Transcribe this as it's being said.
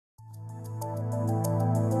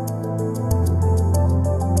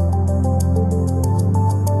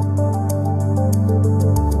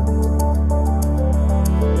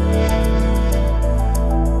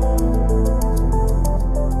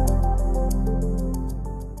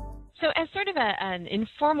as sort of an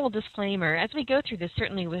informal disclaimer, as we go through this,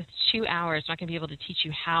 certainly with 2 hours, I'm not going to be able to teach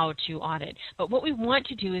you how to audit. But what we want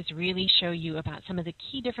to do is really show you about some of the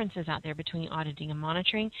key differences out there between auditing and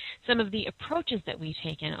monitoring, some of the approaches that we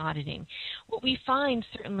take in auditing. What we find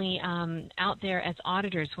certainly out there as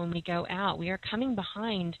auditors when we go out, we are coming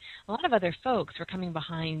behind a lot of other folks. We're coming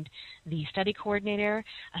behind the study coordinator,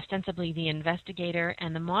 ostensibly the investigator,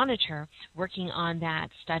 and the monitor working on that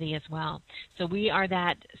study as well. So we are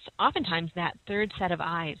that, oftentimes, that third set of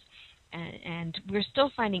eyes. And we're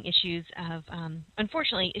still finding issues of,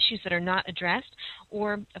 unfortunately, issues that are not addressed,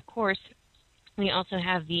 or, of course, we also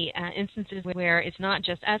have the instances where it's not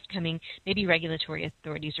just us coming, maybe regulatory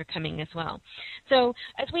authorities are coming as well. So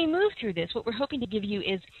as we move through this, what we're hoping to give you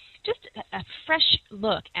is just a fresh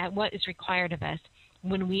look at what is required of us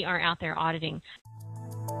when we are out there auditing.